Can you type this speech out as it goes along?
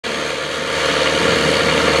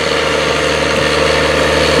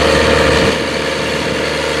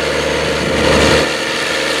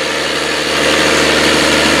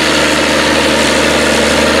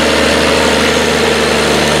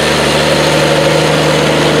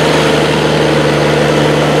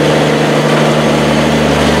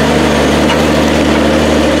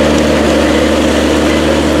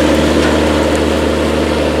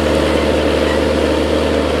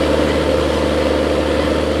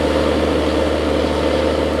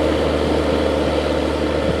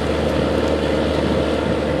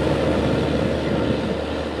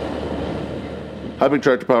Hi Big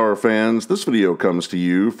Tractor Power fans, this video comes to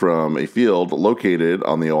you from a field located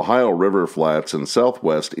on the Ohio River Flats in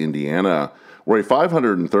southwest Indiana, where a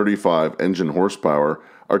 535 engine horsepower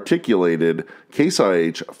articulated Case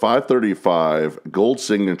IH 535 Gold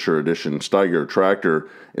Signature Edition Steiger tractor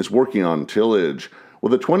is working on tillage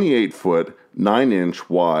with a 28-foot,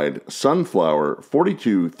 9-inch wide Sunflower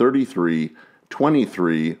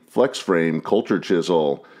 4233-23 Flex Frame Coulter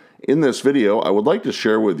Chisel. In this video, I would like to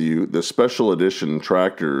share with you the Special Edition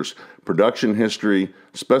tractor's production history,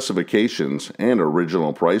 specifications, and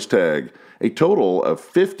original price tag. A total of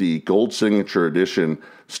 50 Gold Signature Edition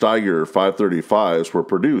Steiger 535s were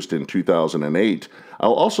produced in 2008.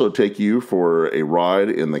 I'll also take you for a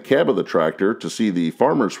ride in the cab of the tractor to see the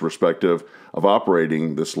farmer's perspective of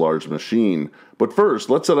operating this large machine. But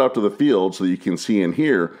first, let's head out to the field so that you can see and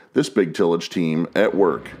hear this big tillage team at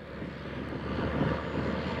work.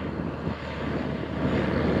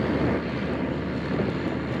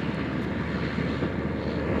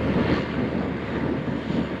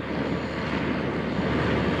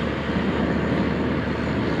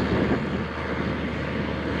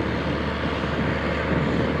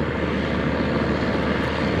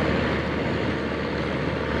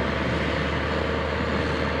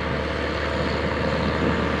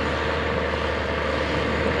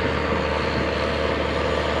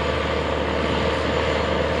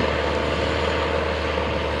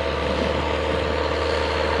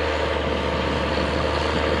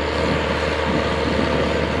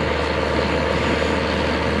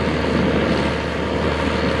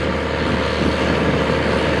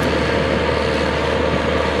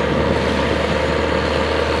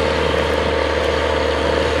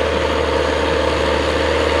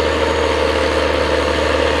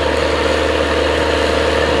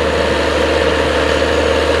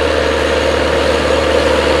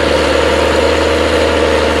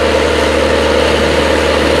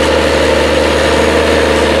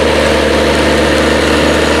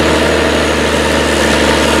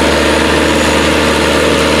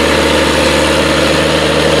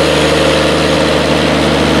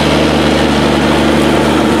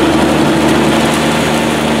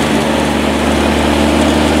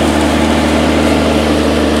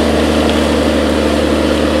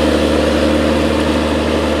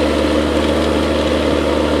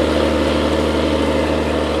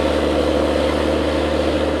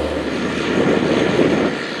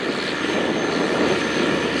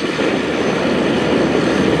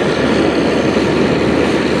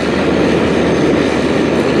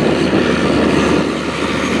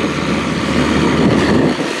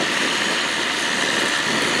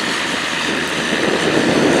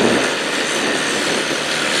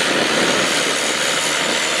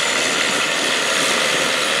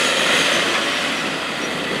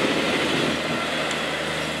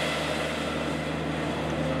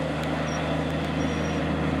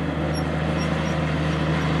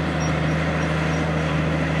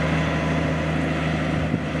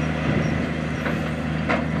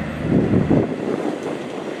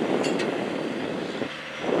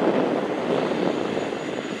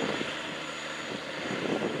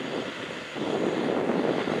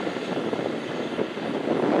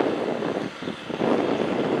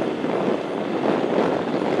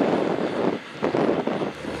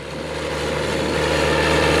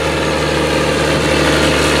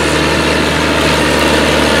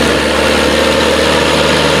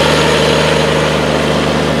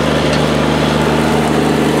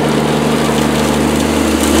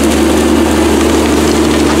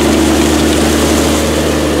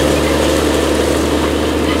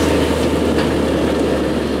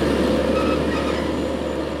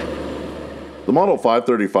 The Model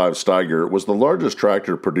 535 Steiger was the largest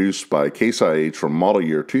tractor produced by Case IH from model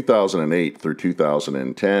year 2008 through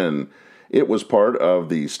 2010. It was part of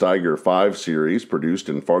the Steiger 5 series produced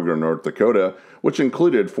in Fargo, North Dakota, which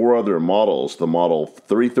included 4 other models, the Model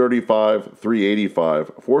 335,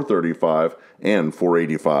 385, 435, and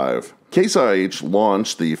 485. Case IH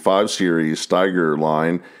launched the 5 Series Steiger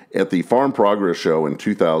line at the Farm Progress Show in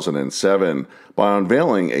 2007 by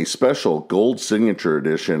unveiling a special Gold Signature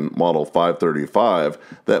Edition Model 535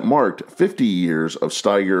 that marked 50 years of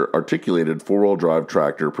Steiger articulated four-wheel drive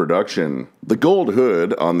tractor production. The gold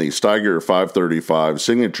hood on the Steiger 535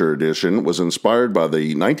 Signature Edition was inspired by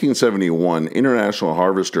the 1971 International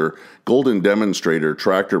Harvester Golden Demonstrator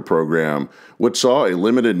Tractor Program, which saw a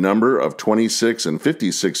limited number of 26 and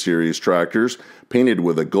 56 series tractors painted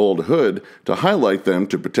with a gold hood to highlight them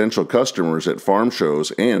to potential customers at farm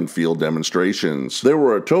shows and field demonstrations. There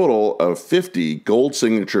were a total of 50 Gold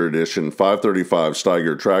Signature Edition 535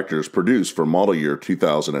 Steiger tractors produced for model year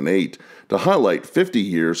 2008 to highlight 50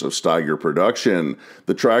 years of Steiger production.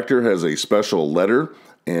 The tractor has a special letter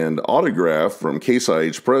and autograph from Case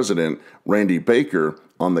IH President Randy Baker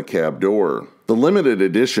on the cab door. The limited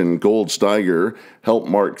edition Gold Steiger helped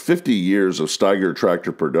mark 50 years of Steiger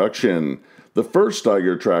tractor production. The first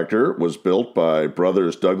Steiger tractor was built by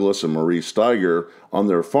brothers Douglas and Maurice Steiger on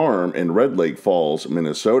their farm in Red Lake Falls,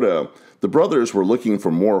 Minnesota. The brothers were looking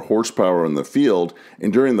for more horsepower in the field,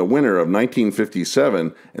 and during the winter of 1957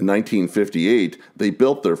 and 1958, they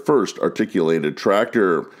built their first articulated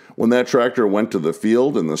tractor. When that tractor went to the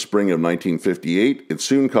field in the spring of 1958, it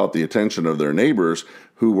soon caught the attention of their neighbors,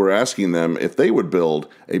 who were asking them if they would build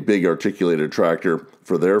a big articulated tractor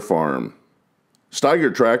for their farm.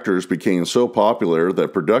 Steiger tractors became so popular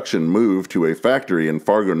that production moved to a factory in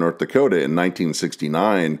Fargo, North Dakota in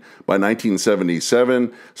 1969. By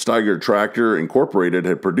 1977, Steiger Tractor Incorporated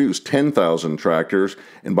had produced 10,000 tractors,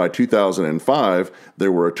 and by 2005,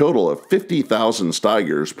 there were a total of 50,000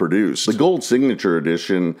 Steigers produced. The Gold Signature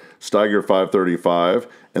Edition Steiger 535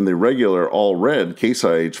 and the regular all-red Case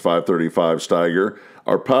IH 535 Steiger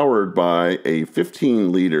are powered by a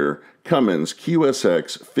 15-liter Cummins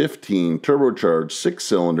QSX 15 turbocharged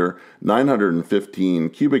 6-cylinder 915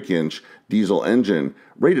 cubic inch diesel engine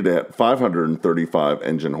rated at 535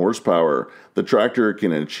 engine horsepower. The tractor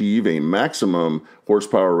can achieve a maximum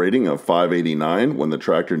horsepower rating of 589 when the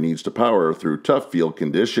tractor needs to power through tough field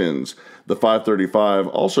conditions. The 535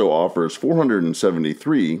 also offers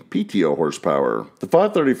 473 PTO horsepower. The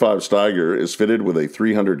 535 Steiger is fitted with a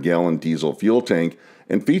 300-gallon diesel fuel tank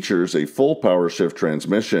and features a full power shift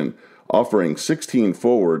transmission, offering 16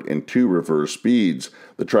 forward and 2 reverse speeds.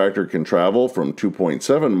 The tractor can travel from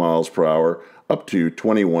 2.7 miles per hour up to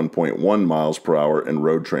 21.1 miles per hour in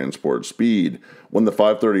road transport speed. When the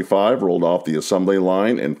 535 rolled off the assembly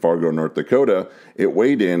line in Fargo, North Dakota, it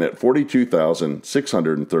weighed in at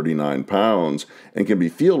 42,639 pounds and can be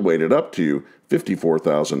field weighted up to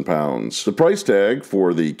 54,000 pounds. The price tag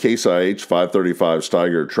for the Case IH 535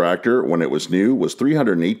 Steiger tractor when it was new was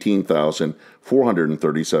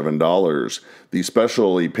 $318,437. The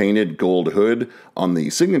specially painted gold hood on the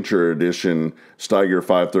Signature Edition Steiger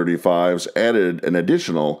 535s added an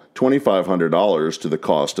additional $2,500 to the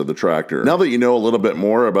cost of the tractor. Now that you know a little bit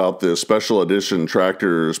more about this special edition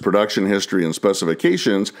tractor's production history and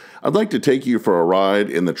specifications, I'd like to take you for a ride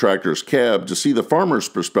in the tractor's cab to see the farmer's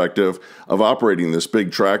perspective of operating this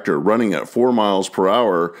big tractor running at 4 miles per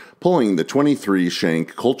hour, pulling the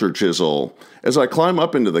 23-shank Coulter Chisel. As I climb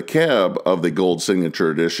up into the cab of the Gold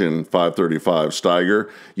Signature Edition 535 Steiger,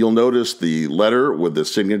 you'll notice the letter with the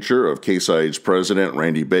signature of Case IH President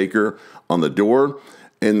Randy Baker on the door.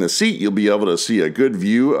 In the seat, you'll be able to see a good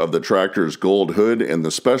view of the tractor's gold hood and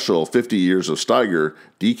the special 50 Years of Steiger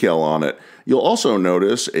decal on it. You'll also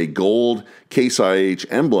notice a gold Case IH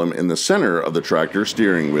emblem in the center of the tractor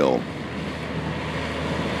steering wheel.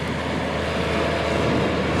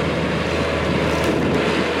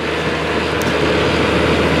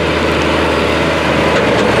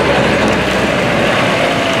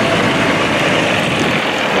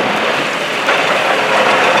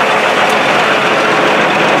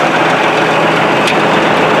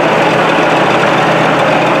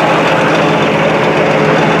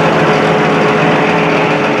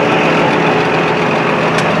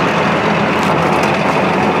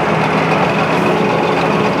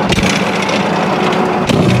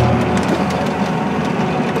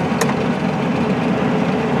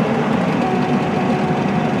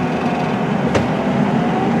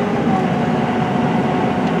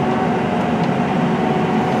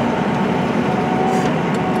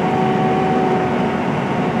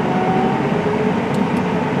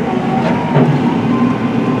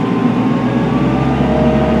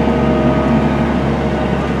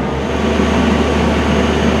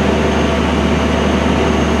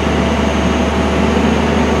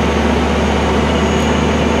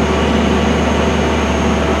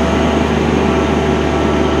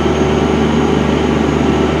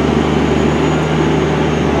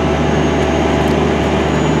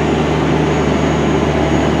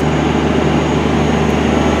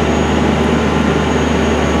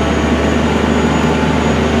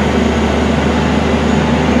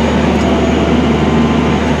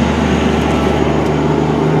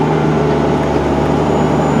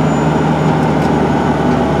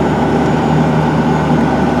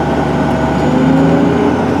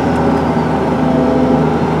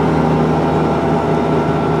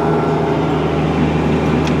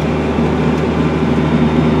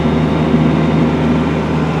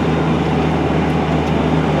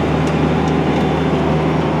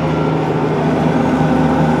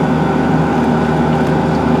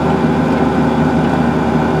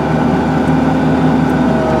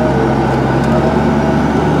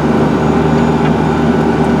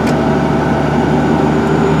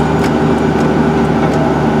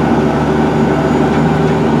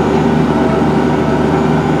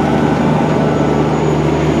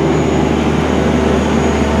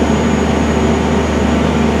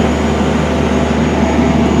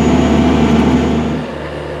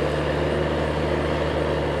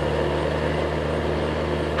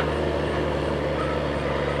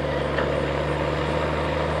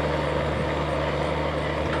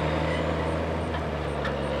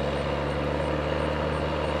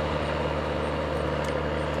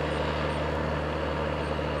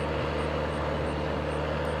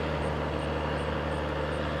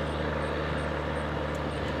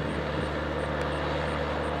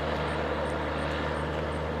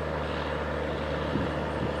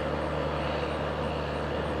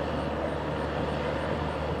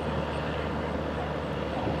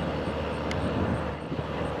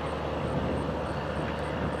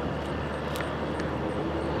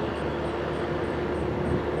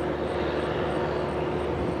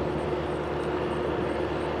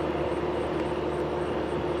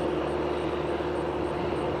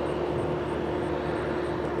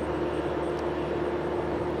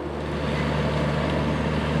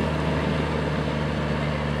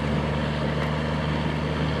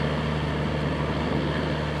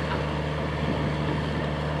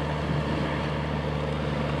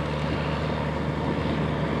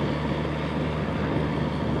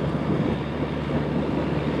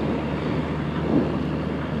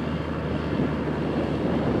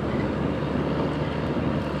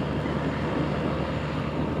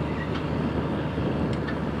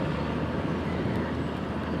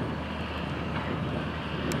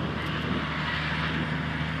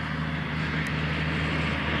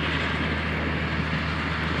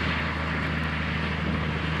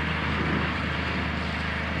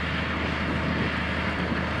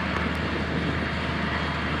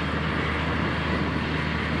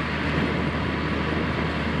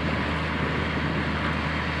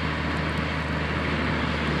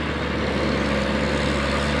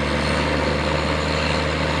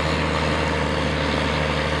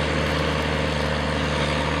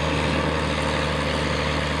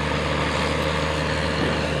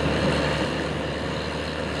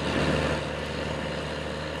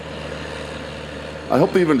 I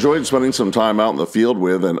hope that you've enjoyed spending some time out in the field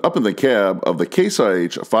with and up in the cab of the Case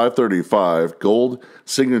IH 535 Gold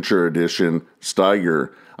Signature Edition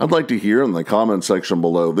Steiger. I'd like to hear in the comment section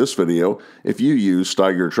below this video if you use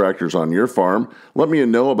Steiger tractors on your farm. Let me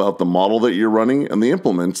know about the model that you're running and the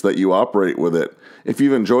implements that you operate with it. If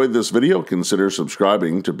you've enjoyed this video, consider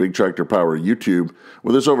subscribing to Big Tractor Power YouTube,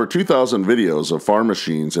 where there's over 2,000 videos of farm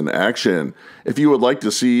machines in action. If you would like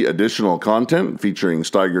to see additional content featuring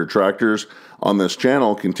Steiger tractors on this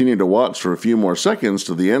channel, continue to watch for a few more seconds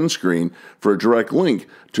to the end screen for a direct link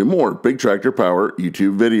to more Big Tractor Power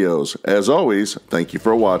YouTube videos. As always, thank you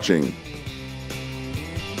for watching.